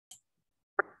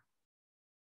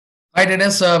Hi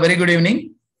traders, very good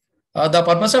evening. The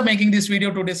purpose of making this video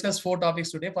to discuss four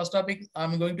topics today. First topic,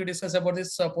 I'm going to discuss about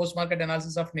this post-market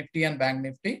analysis of Nifty and Bank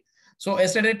Nifty. So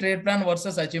yesterday trade plan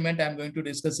versus achievement, I'm going to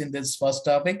discuss in this first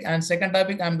topic. And second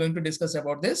topic, I'm going to discuss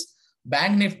about this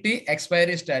Bank Nifty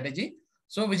expiry strategy.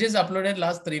 So which is uploaded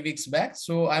last 3 weeks back.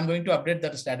 So I'm going to update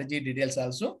the strategy details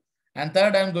also. And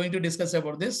third, I'm going to discuss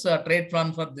about this trade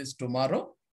plan for this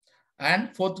tomorrow.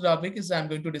 And fourth topic is I'm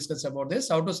going to discuss about this,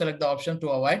 how to select the option to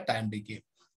avoid time decay.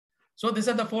 So these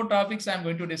are the four topics I'm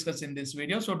going to discuss in this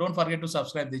video. So don't forget to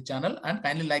subscribe this channel and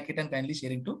kindly like it and kindly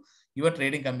sharing to your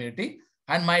trading community.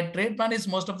 And my trade plan is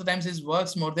most of the times is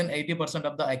works more than 80%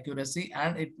 of the accuracy,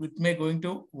 and it may going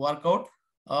to work out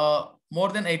more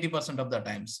than 80% of the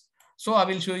times. So I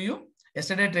will show you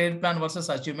yesterday trade plan versus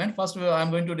achievement. First,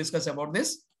 I'm going to discuss about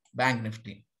this Bank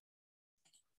Nifty.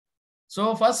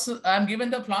 So first, I'm given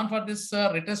the plan for this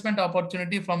retracement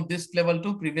opportunity from this level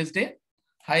to previous day,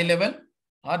 high level,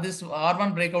 or this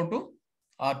R1 breakout to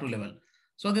R2 level.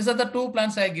 So these are the two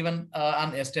plans I given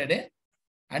on yesterday.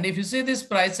 And if you see this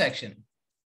price action,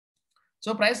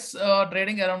 so price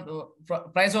trading around,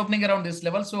 price opening around this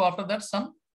level. So after that,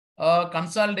 some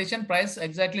consolidation price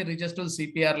exactly reaches to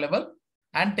CPR level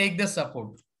and take the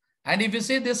support. And if you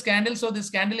see this candle, so this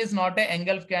candle is not a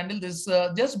engulf candle, this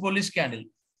just bullish candle.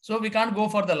 So we can't go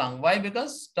for the long. Why?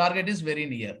 Because target is very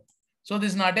near. So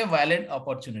this is not a valid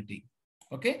opportunity.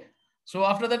 Okay. So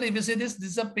after that, if you see this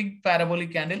is a big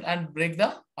parabolic candle and break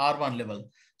the R1 level.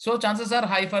 So chances are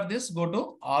high for this, go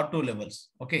to R2 levels.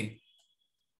 Okay.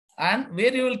 And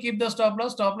where you will keep the stop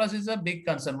loss is a big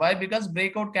concern. Why? Because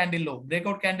breakout candle low.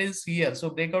 Breakout candle is here.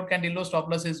 So breakout candle low, stop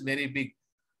loss is very big.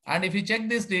 And if you check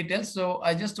these details, so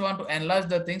I just want to enlarge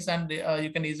the things and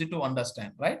you can easy to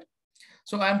understand, right?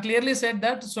 So I'm clearly said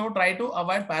that, so try to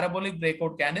avoid parabolic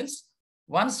breakout candles.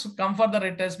 Once come for the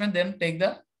retracement, then take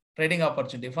the trading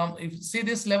opportunity. From if you see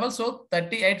this level, so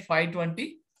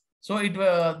 38,520. So it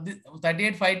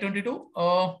 38,522.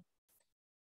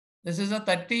 This is a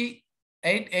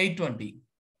 38,820.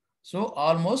 So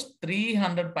almost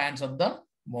 300 points of the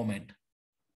moment.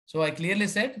 So I clearly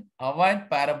said avoid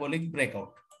parabolic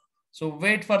breakout. So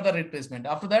wait for the retracement.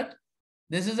 After that,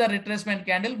 this is a retracement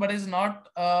candle, but is not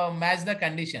match the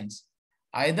conditions.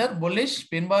 Either bullish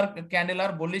pin bar candle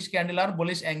or bullish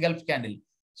engulf candle.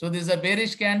 So this is a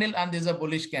bearish candle and this is a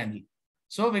bullish candle.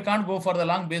 So we can't go for the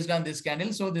long based on this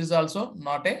candle. So this is also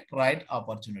not a right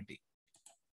opportunity.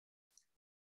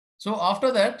 So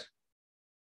after that,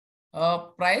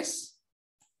 price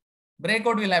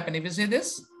breakout will happen. If you see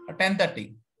this,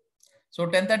 10:30. So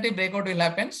 10:30 breakout will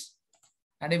happen.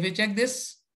 And if you check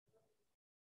this,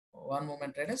 one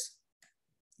moment, traders.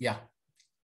 Yeah.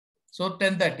 So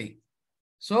 10:30.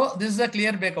 So this is a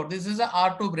clear breakout. This is a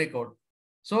R2 breakout.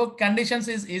 So conditions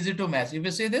is easy to match. If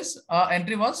you see this,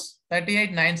 entry was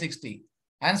 38,960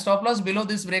 and stop loss below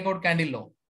this breakout candle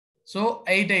low. So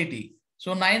 880.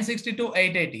 So 960 to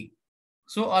 880.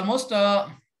 So almost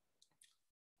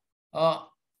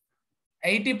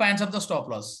 80 points of the stop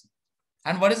loss.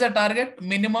 And what is the target?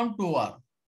 Minimum 2 hour.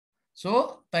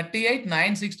 So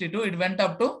 38,962, it went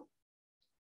up to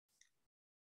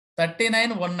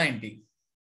 39,190.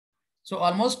 So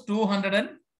almost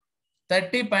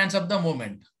 230 points of the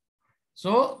movement.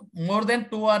 So more than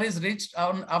 2 hours is reached.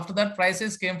 After that,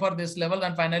 prices came for this level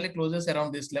and finally closes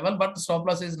around this level, but stop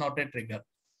loss is not a trigger.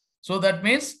 So that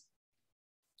means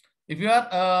if you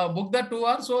are book the 2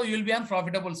 hours, so you will be on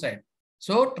profitable side.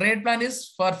 So trade plan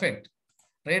is perfect.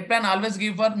 Trade plan always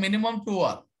give for minimum 2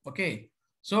 hours. Okay.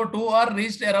 So 2 hours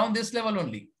reached around this level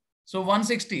only. So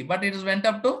 160, but it went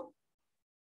up to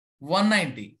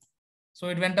 190. So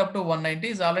it went up to 190.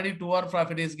 Is already 2 hour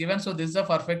profit is given. So this is a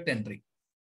perfect entry.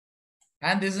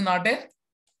 And this is not a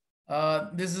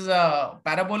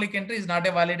parabolic entry, is not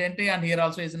a valid entry, and here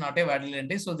also is not a valid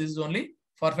entry. So this is only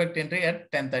perfect entry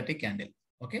at 10:30 candle.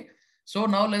 Okay. So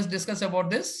now let's discuss about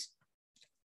this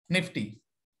Nifty.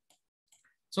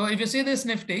 So if you see this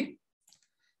Nifty,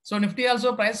 so Nifty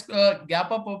also price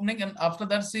gap up opening, and after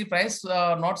that see price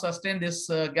not sustain this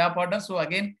gap order. So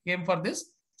again came for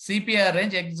this CPR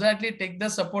range, exactly take the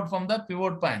support from the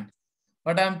pivot point.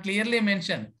 But I am clearly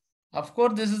mentioned, of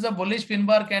course, this is a bullish pin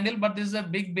bar candle, but this is a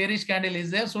big bearish candle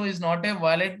is there. So it's not a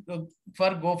valid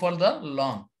for go for the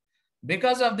long.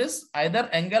 Because of this, either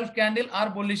engulf candle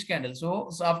or bullish candle. So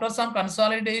after some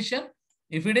consolidation,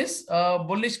 if it is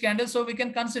bullish candle, so we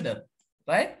can consider,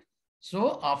 right?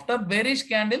 So after bearish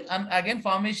candle and again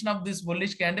formation of this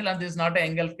bullish candle, and this is not an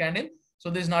engulf candle.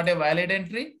 So this is not a valid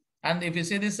entry. And if you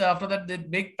see this after that, the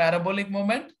big parabolic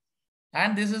movement,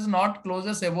 and this is not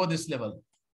closes above this level.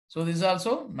 So this is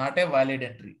also not a valid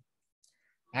entry.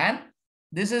 And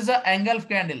This is a engulf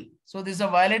candle. So this is a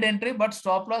valid entry, but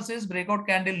stop loss is breakout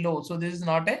candle low. So this is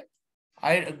not a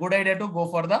good idea to go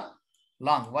for the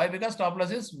long. Why? Because stop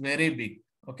loss is very big.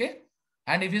 Okay.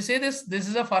 And if you see this, this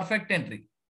is a perfect entry.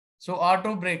 So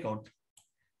R2 breakout.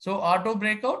 So R2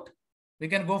 breakout, we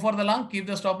can go for the long, keep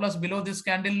the stop loss below this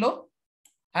candle low,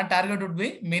 and target would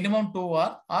be minimum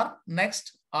 2R or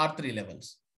next R3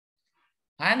 levels.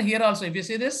 And here also, if you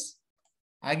see this,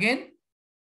 again,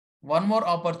 one more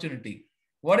opportunity.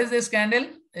 What is this candle?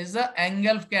 Is the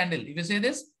engulf candle. If you see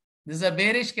this is a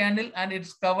bearish candle and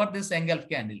it's covered this engulf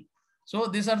candle. So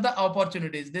these are the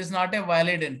opportunities. This is not a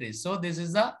valid entry. So this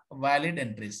is the valid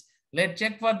entries. Let's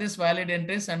check for this valid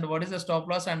entries and what is the stop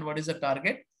loss and what is the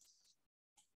target.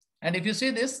 And if you see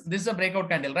this is a breakout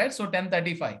candle, right? So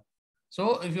 1035.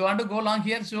 So if you want to go long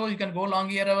here, so you can go long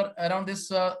here around this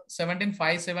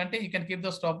 17,570. You can keep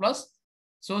the stop loss.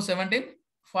 So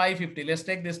 17,550. Let's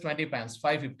take this 20 pants,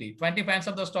 550. 20 pants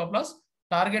of the stop loss.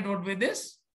 Target would be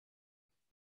this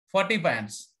 40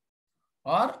 pants.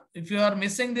 Or if you are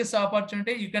missing this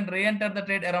opportunity, you can re-enter the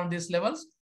trade around these levels.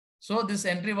 So this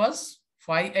entry was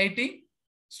 580.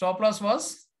 Stop loss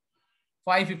was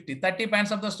 550. 30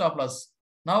 pants of the stop loss.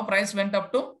 Now price went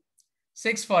up to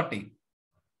 640.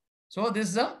 So this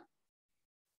is a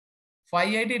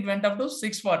 580, it went up to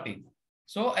 640.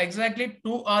 So exactly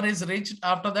 2R is reached.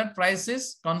 After that, price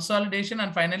is consolidation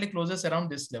and finally closes around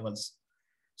these levels.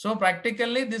 So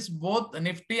practically this both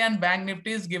Nifty and Bank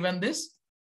Nifty is given this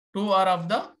 2R of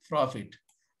the profit.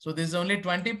 So this is only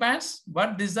 20 pants,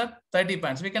 but these are 30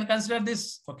 pants. We can consider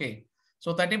this. Okay.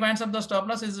 So 30 pants of the stop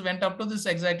loss is went up to this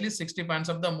exactly 60 pants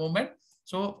of the movement.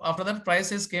 So after that,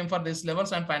 prices came for these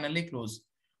levels and finally closed.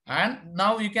 And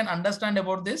now you can understand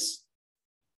about this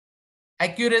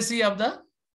accuracy of the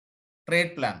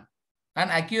trade plan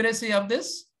and accuracy of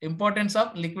this importance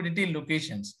of liquidity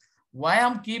locations. Why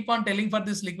I'm keep on telling for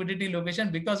this liquidity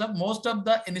location? Because of most of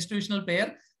the institutional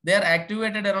player, they are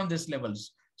activated around these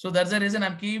levels. So that's the reason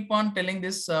I'm keep on telling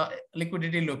this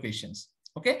liquidity locations.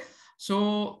 Okay.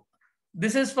 So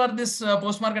this is for this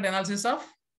post-market analysis of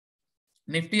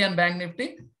Nifty and Bank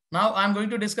Nifty. Now I'm going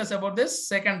to discuss about this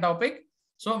second topic.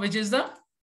 So which is the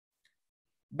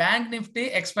Bank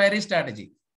Nifty expiry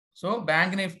strategy. So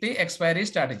Bank Nifty expiry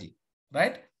strategy,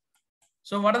 right?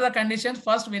 So what are the conditions?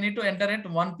 First, we need to enter at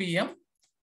 1 p.m.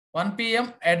 1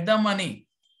 p.m. at the money.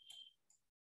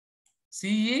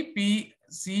 CE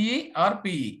or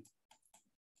PE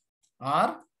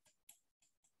or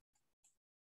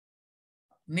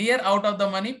near out of the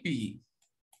money PE.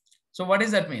 So what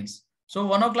does that means? So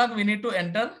 1 o'clock we need to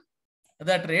enter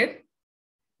the trade.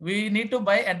 We need to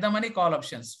buy at the money call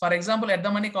options. For example, at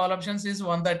the money call options is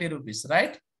 130 rupees,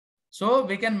 right? So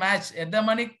we can match at the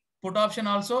money put option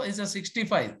also is a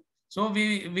 65. So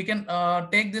we can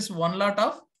take this one lot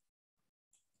of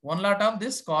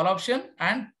this call option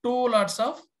and 2 lots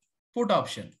of put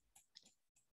option.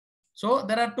 So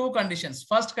there are 2 conditions.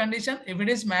 First condition, if it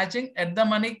is matching at the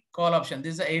money call option,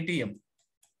 this is a ATM.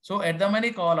 So at the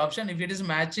money call option, if it is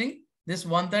matching this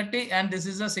 130 and this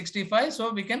is a 65,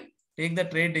 so we can take the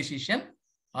trade decision,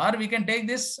 or we can take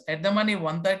this at the money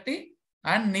 130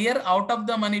 and near out of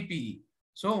the money PE.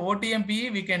 So OTM PE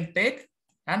we can take,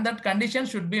 and that condition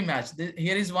should be matched.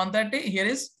 Here is 130, here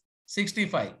is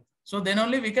 65. So then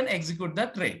only we can execute the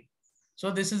trade. So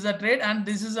this is a trade, and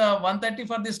this is a 130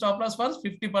 for the stop loss for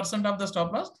 50% of the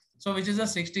stop loss. So which is a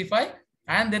 65,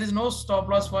 and there is no stop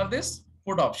loss for this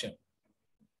put option.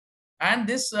 And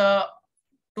this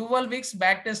 12 weeks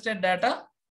back tested data.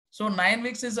 So 9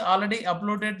 weeks is already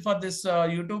uploaded for this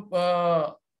YouTube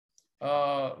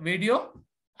video,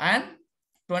 and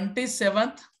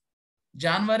 27th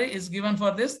January is given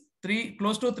for this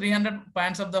close to 300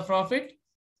 points of the profit,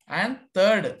 and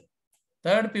 3rd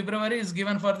February is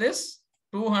given for this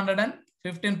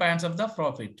 215 points of the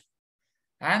profit.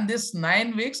 And this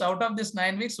 9 weeks, out of this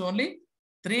 9 weeks, only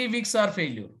 3 weeks are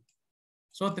failure.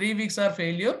 So 3 weeks are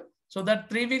failure. So that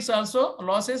 3 weeks also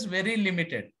loss is very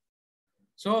limited.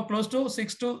 So close to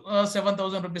 6,000 to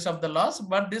 7,000 rupees of the loss.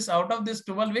 But this out of this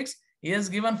 12 weeks, he is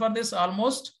given for this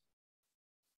almost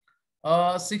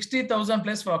 60,000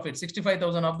 plus profit,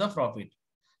 65,000 of the profit.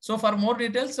 So for more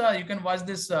details, you can watch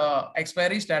this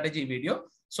expiry strategy video.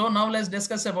 So now let's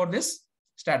discuss about this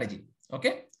strategy.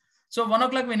 Okay. So 1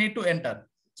 o'clock we need to enter.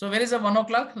 So where is the 1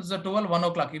 o'clock? It's the 12, 1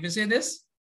 o'clock. If you see this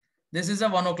is a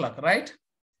 1 o'clock, right?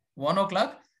 1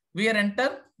 o'clock. We are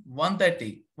enter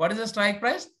 130. What is the strike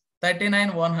price?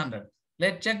 39,100.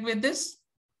 Let's check with this.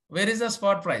 Where is the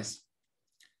spot price?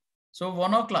 So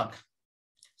 1 o'clock.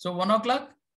 So 1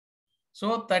 o'clock.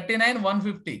 So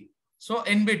 39,150. So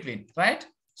in between, right?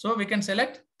 So we can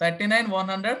select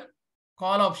 39,100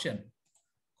 call option.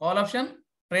 call option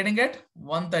trading at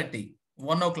 1:30,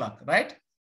 1 o'clock, right?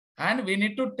 And we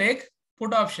need to take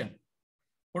put option.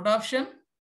 Put option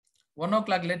 1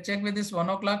 o'clock. Let's check with this 1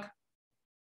 o'clock.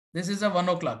 This is a 1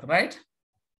 o'clock, right?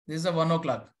 This is a 1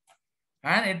 o'clock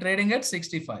and it trading at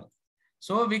 65.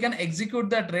 So we can execute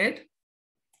the trade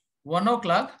 1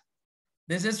 o'clock.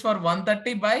 This is for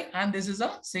 130 buy and this is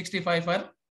a 65 for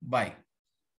buy.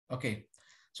 Okay.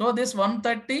 So this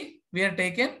 130 we are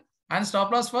taken and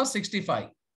stop loss for 65.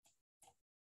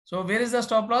 So where is the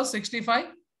stop loss? 65.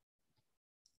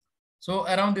 So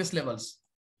around these levels.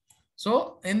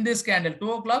 So in this candle,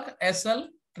 2 o'clock SL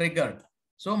triggered.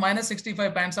 So minus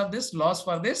 65 points of this loss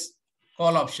for this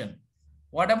call option.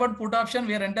 What about put option?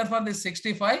 We are enter for this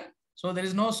 65. So there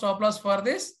is no stop loss for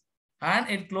this and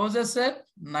it closes at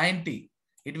 90.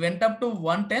 It went up to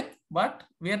 110, but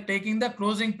we are taking the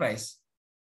closing price.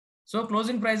 So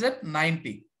closing price at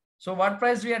 90. So what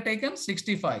price we are taken?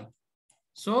 65.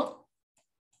 So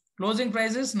closing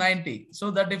price is 90.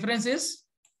 So the difference is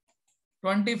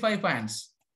 25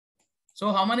 points.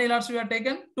 So how many lots we are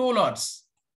taken? 2 lots.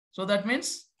 So that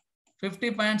means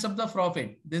 50 points of the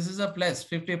profit. This is a plus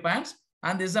 50 points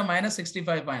and this is a minus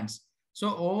 65 points.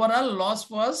 So overall loss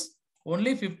was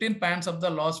only 15 points of the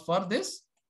loss for this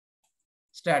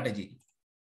strategy.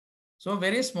 So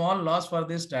very small loss for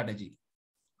this strategy.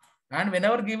 And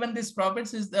whenever given this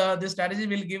profits, is this strategy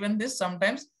will given this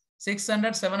sometimes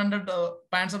 600, 700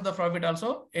 points of the profit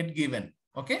also it given.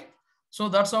 Okay. So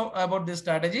that's all about this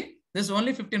strategy. This is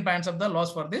only 15 points of the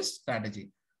loss for this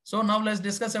strategy. So now let's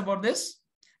discuss about this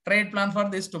trade plan for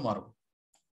this tomorrow.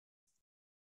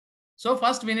 So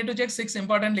first we need to check 6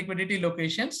 important liquidity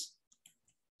locations.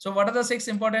 So what are the 6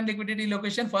 important liquidity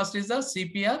locations? First is the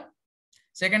CPR.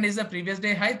 Second is the previous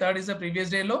day high. Third is the previous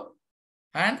day low.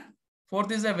 And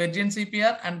fourth is the Virgin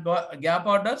CPR and gap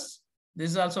orders.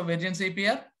 This is also Virgin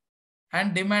CPR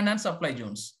and demand and supply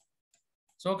zones.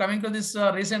 So coming to this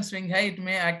recent swing high, it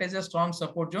may act as a strong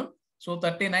support zone. So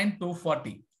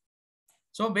 39,240.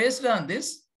 So based on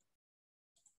this,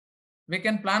 we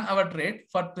can plan our trade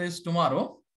for this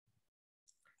tomorrow.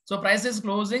 So price is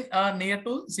closing near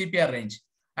to CPR range.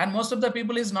 And most of the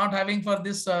people is not having for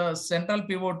this central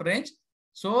pivot range.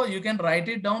 So you can write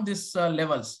it down this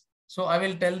levels. So I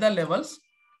will tell the levels.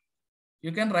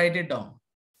 You can write it down.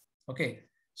 Okay.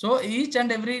 So each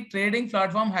and every trading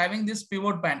platform having this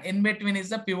pivot point. In between is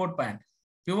the pivot point.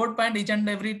 Pivot point each and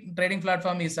every trading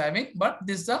platform is having. But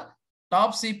this the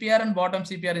top CPR and bottom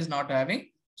CPR is not having.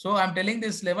 So I'm telling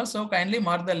this level. So kindly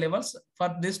mark the levels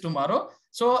for this tomorrow.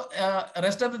 So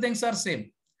rest of the things are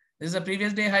same. This is a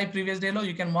previous day high, previous day low.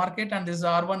 You can mark it. And this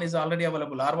R1 is already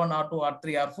available. R1, R2,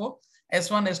 R3, R4.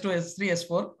 S1, S2, S3,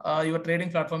 S4, your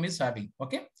trading platform is having.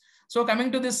 Okay. So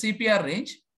coming to this CPR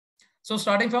range. So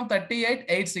starting from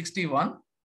 38,861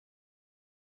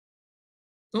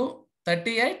 to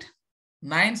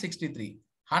 38,963.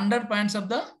 100 points of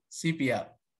the CPR.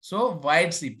 So wide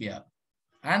CPR.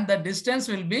 And the distance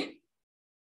will be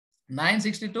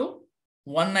 960 to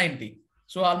 190.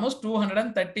 So almost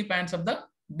 230 points of the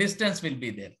distance will be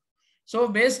there. So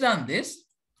based on this,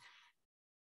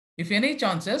 if any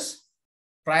chances,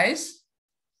 price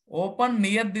open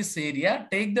near this area,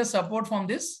 take the support from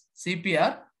this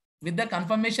CPR with the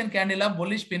confirmation candle of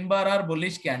bullish pin bar or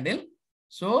bullish candle.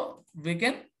 So we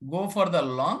can go for the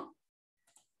long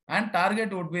and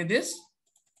target would be this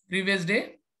previous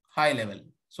day high level.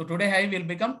 So today high will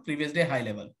become previous day high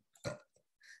level.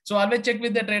 So always check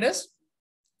with the traders.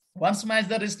 Once match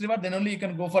the risk reward, then only you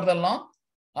can go for the long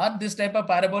or this type of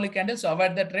parabolic candle. So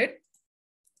avoid the trade.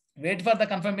 Wait for the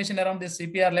confirmation around this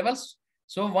CPR levels.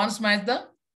 So once match the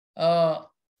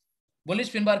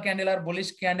bullish pin bar candle or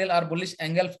bullish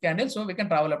engulf candle, so we can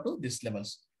travel up to these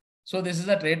levels. So this is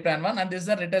the trade plan 1 and this is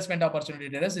the retracement opportunity.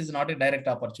 This is not a direct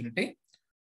opportunity.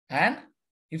 And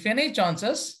if any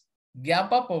chances,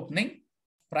 gap up opening,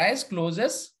 price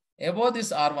closes above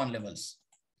this R1 levels.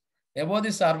 Above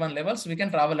this R1 levels, we can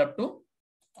travel up to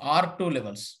R2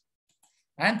 levels.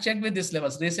 And check with these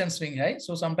levels, recent swing high.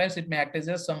 So sometimes it may act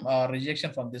as some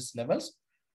rejection from these levels.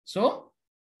 So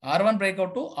R1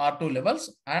 breakout to R2 levels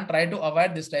and try to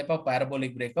avoid this type of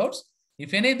parabolic breakouts.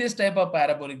 If any this type of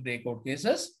parabolic breakout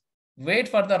cases, wait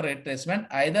for the retracement,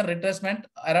 either retracement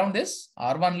around this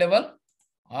R1 level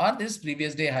or this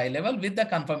previous day high level with the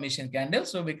confirmation candle.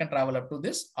 So we can travel up to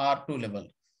this R2 level.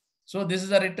 So this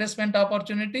is a retracement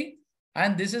opportunity.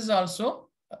 And this is also,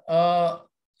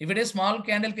 if it is small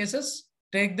candle cases,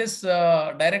 take this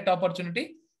direct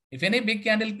opportunity. If any big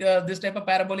candle, this type of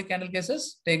parabolic candle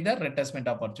cases, take the retracement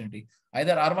opportunity,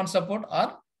 either R1 support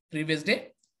or previous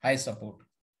day high support.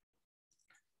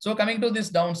 So coming to this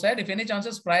downside, if any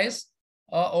chances price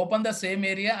open the same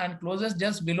area and closes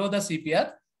just below the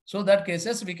CPR. So that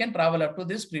cases we can travel up to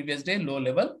this previous day low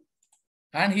level.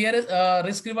 And here is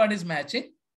risk reward is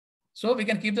matching. So we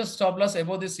can keep the stop loss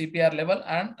above this CPR level,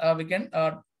 and we can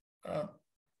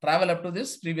travel up to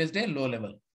this previous day low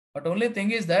level. But only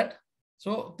thing is that,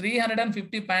 so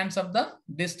 350 points of the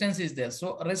distance is there.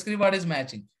 So risk reward is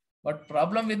matching. But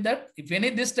problem with that, if you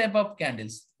need this type of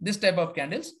candles,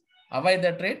 avoid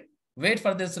the trade, wait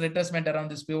for this retracement around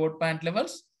this pivot point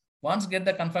levels. Once get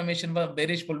the confirmation of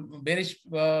bearish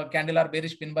candle or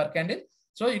bearish pin bar candle,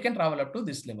 so you can travel up to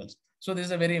these levels. So this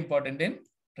is a very important in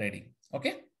trading.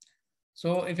 Okay.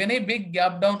 So if any big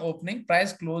gap down opening,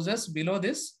 price closes below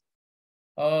this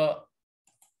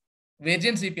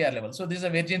Virgin CPR level. So this is a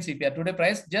Virgin CPR. Today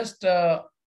price just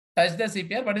touch the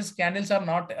CPR, but its candles are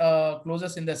not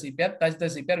closes in the CPR. Touch the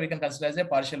CPR, we can consider as a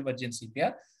partial Virgin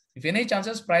CPR. If any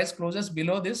chances price closes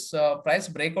below this, price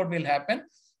breakout will happen.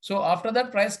 So after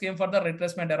that, price came for the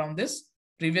retracement around this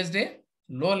previous day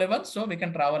low level. So we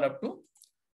can travel up to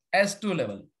S2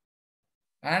 level.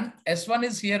 And S1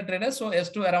 is here traders. So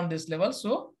S2 around this level.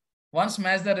 So once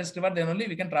match the risk reward, then only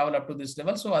we can travel up to this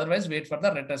level. So otherwise wait for the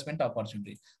retracement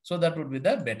opportunity. So that would be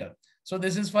the better. So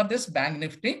this is for this Bank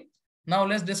Nifty. Now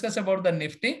let's discuss about the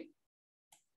Nifty.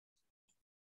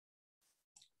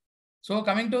 So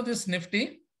coming to this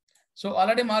Nifty. So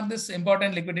already mark this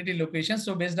important liquidity location.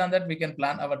 So based on that, we can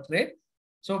plan our trade.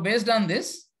 So based on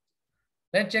this,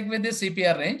 let's check with this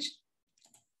CPR range.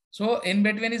 So in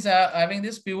between is having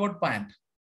this pivot point.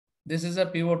 This is a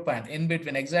pivot point in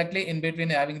between, exactly in between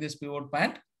having this pivot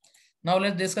point. Now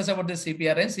let's discuss about this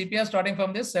CPR range. CPR starting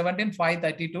from this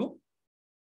 17,532,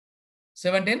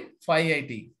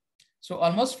 17,580. So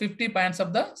almost 50 points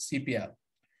of the CPR.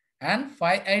 And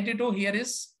 582 here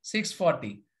is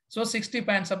 640. So 60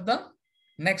 points of the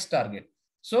next target.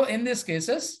 So in these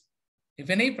cases, if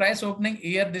any price opening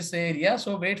here this area,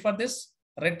 so wait for this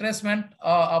retracement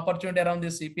opportunity around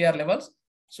this CPR levels.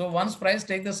 So once price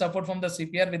take the support from the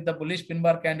CPR with the bullish pin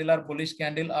bar candle or bullish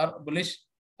candle or bullish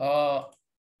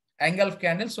engulf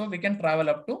candle, so we can travel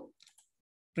up to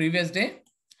previous day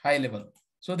high level.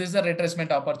 So this is a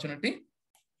retracement opportunity.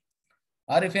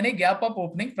 Or if any gap up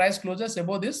opening, price closes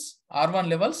above this R1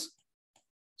 levels,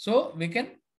 so we can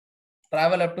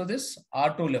travel up to this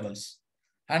R2 levels.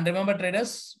 And remember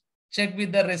traders, check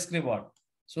with the risk reward.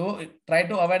 So try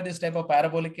to avoid this type of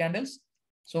parabolic candles.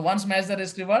 So once match the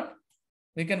risk reward,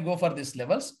 we can go for these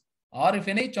levels. Or if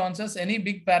any chances, any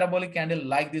big parabolic candle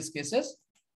like these cases,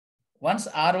 once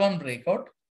R1 breakout,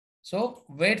 so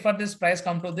wait for this price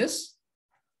come to this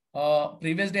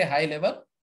previous day high level.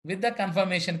 With the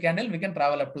confirmation candle, we can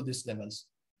travel up to these levels.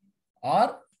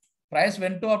 Or price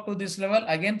went to up to this level,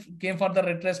 again came for the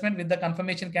retracement with the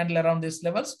confirmation candle around these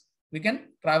levels. We can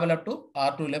travel up to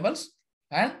R2 levels,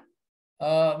 and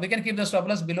we can keep the stop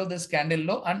loss below this candle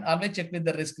low, and always check with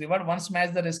the risk reward. Once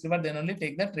match the risk reward, then only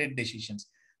take the trade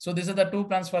decisions. So these are the two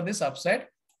plans for this upside.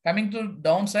 Coming to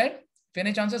downside, if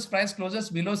any chances price closes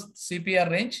below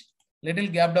CPR range, little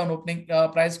gap down opening,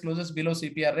 price closes below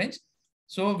CPR range.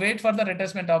 So wait for the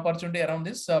retracement opportunity around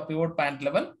this pivot point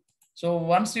level. So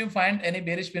once you find any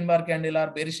bearish pin bar candle or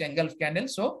bearish engulf candle,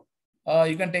 so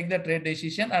you can take the trade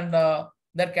decision, and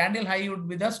that candle high would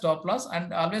be the stop loss,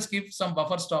 and always keep some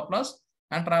buffer stop loss,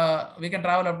 and we can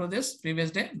travel up to this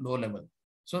previous day low level.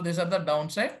 So these are the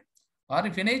downside. Or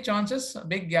if any chances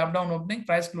big gap down opening,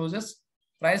 price closes,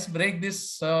 price break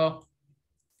this,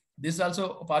 this is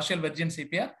also partial Virgin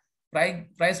CPR,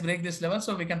 price break this level,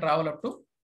 so we can travel up to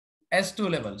S2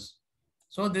 levels.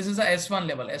 So this is a S1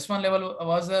 level. S1 level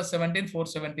was a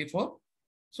 17,474.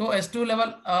 So S2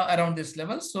 level around this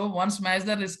level. So once match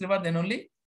the risk reward, then only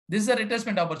this is a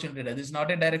retracement opportunity. This is not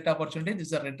a direct opportunity. This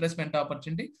is a retracement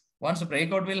opportunity. Once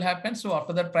breakout will happen. So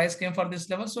after that price came for this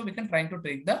level. So we can try to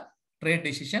take the trade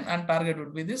decision, and target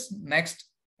would be this next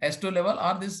S2 level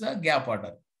or this gap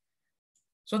order.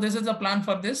 So this is the plan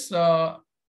for this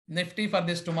Nifty for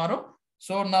this tomorrow.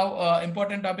 So now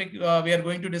important topic we are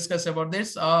going to discuss about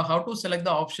this, how to select the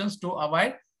options to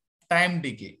avoid time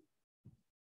decay.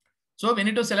 So we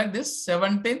need to select this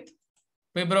 17th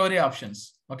February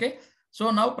options. Okay. So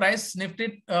now price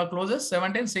Nifty closes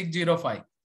 17,605.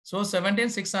 So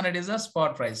 17,600 is the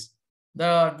spot price.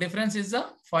 The difference is the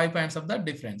 5 points of the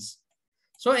difference.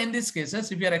 So in these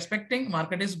cases, if you are expecting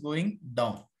market is going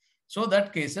down, so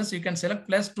that cases you can select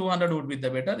plus 200 would be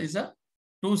the better, is a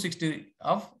 260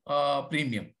 of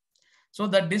premium. So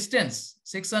the distance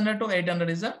 600 to 800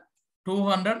 is a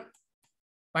 200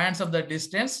 points of the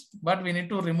distance, but we need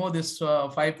to remove this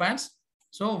 5 points.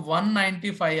 So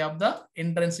 195 of the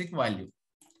intrinsic value.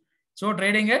 So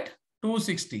trading at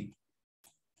 260.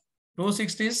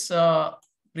 260 is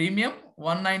premium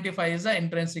 195 is the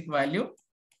intrinsic value,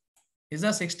 is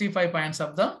the 65 points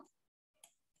of the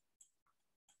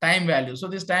time value. So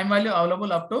this time value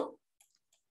available up to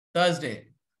Thursday.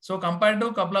 So compared to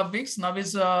a couple of weeks, now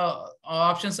is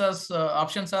options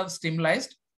are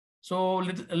stimulated. So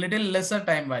little lesser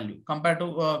time value compared to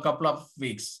a couple of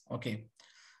weeks. Okay.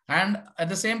 And at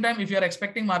the same time, if you are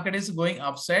expecting market is going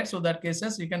upside, so that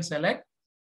cases you can select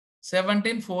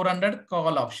 17,400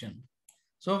 call option.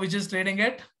 So which is trading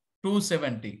at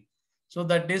 270. So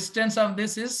the distance of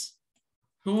this is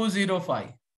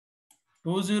 205.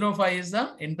 205 is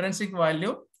the intrinsic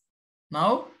value.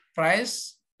 Now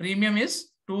price premium is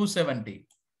 270.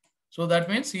 So that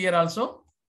means here also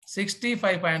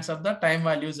 65 points of the time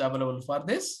value is available for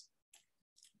this.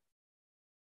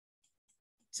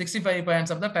 65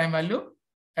 points of the time value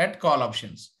at call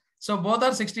options. So both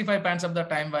are 65 points of the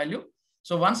time value.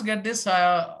 So once get this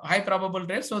high probable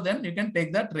trade, so then you can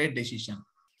take the trade decision.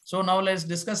 So now let's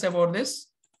discuss about this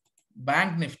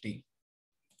Bank Nifty.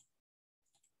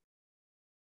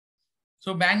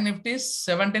 So Bank Nifty is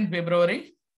 17th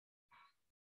February.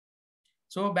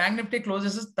 So Bank Nifty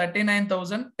closes is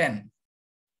 39,010.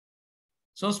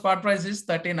 So spot price is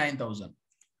 39,000.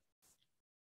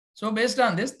 So based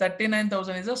on this,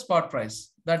 39,000 is a spot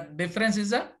price. The difference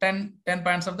is a 10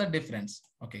 points of the difference.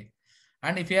 Okay.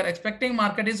 And if you are expecting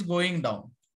market is going down,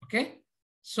 okay.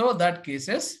 So that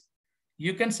cases,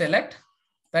 you can select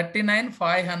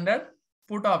 39,500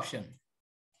 put option.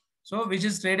 So which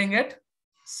is trading at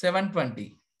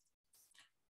 720.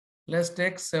 Let's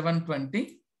take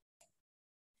 720.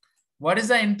 What is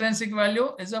the intrinsic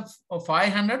value? Is a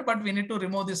 500, but we need to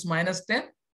remove this minus 10.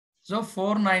 So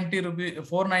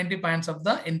 490 points of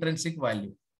the intrinsic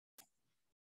value.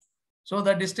 So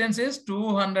the distance is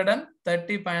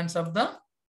 230 points of the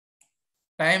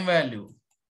time value.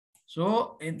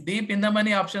 So deep in the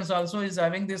money options also is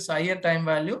having this higher time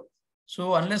value.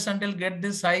 So unless until get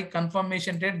this high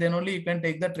confirmation trade, then only you can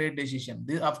take the trade decision.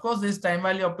 Of course, this time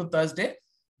value up to Thursday,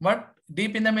 but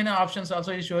deep in the money options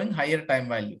also is showing higher time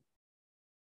value.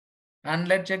 And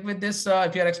let's check with this.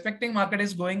 If you are expecting market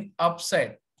is going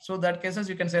upside, so that cases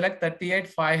you can select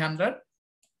 38,500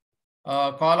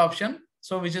 call option.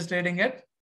 So which is trading at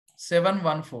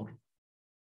 714.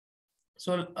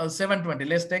 So 720.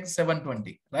 Let's take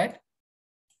 720, right?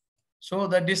 So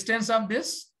the distance of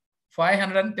this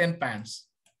 510 points.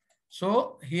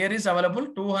 So here is available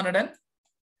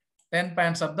 210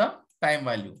 points of the time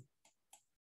value.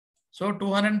 So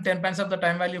 210 points of the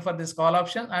time value for this call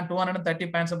option and 230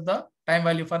 points of the time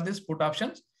value for this put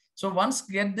options. So once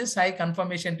get this high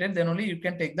confirmation trade, then only you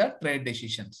can take the trade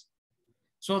decisions.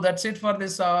 So that's it for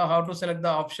this, how to select the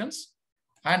options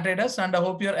and traders. And I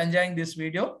hope you're enjoying this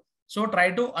video. So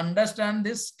try to understand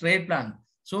this trade plan.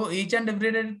 So each and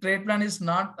every trade plan is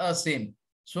not same.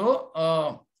 So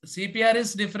CPR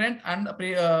is different and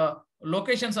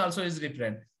locations also is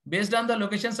different. Based on the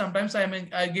location, sometimes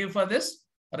I give for this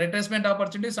retracement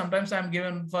opportunity. Sometimes I'm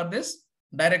given for this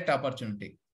direct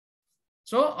opportunity.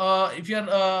 So if you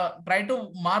try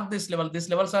to mark this level, these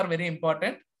levels are very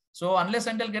important. So unless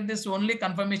until get this only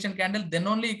confirmation candle, then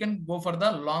only you can go for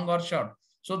the long or short.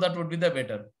 So that would be the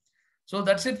better. So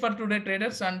that's it for today,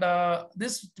 traders. And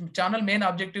this channel main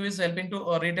objective is helping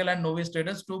to retail and novice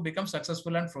traders to become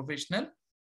successful and professional.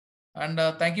 And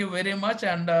thank you very much.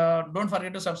 And don't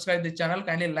forget to subscribe the channel.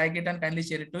 Kindly like it and kindly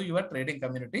share it to your trading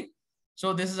community.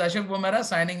 So this is Ashok Bumera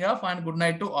signing off, and good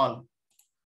night to all.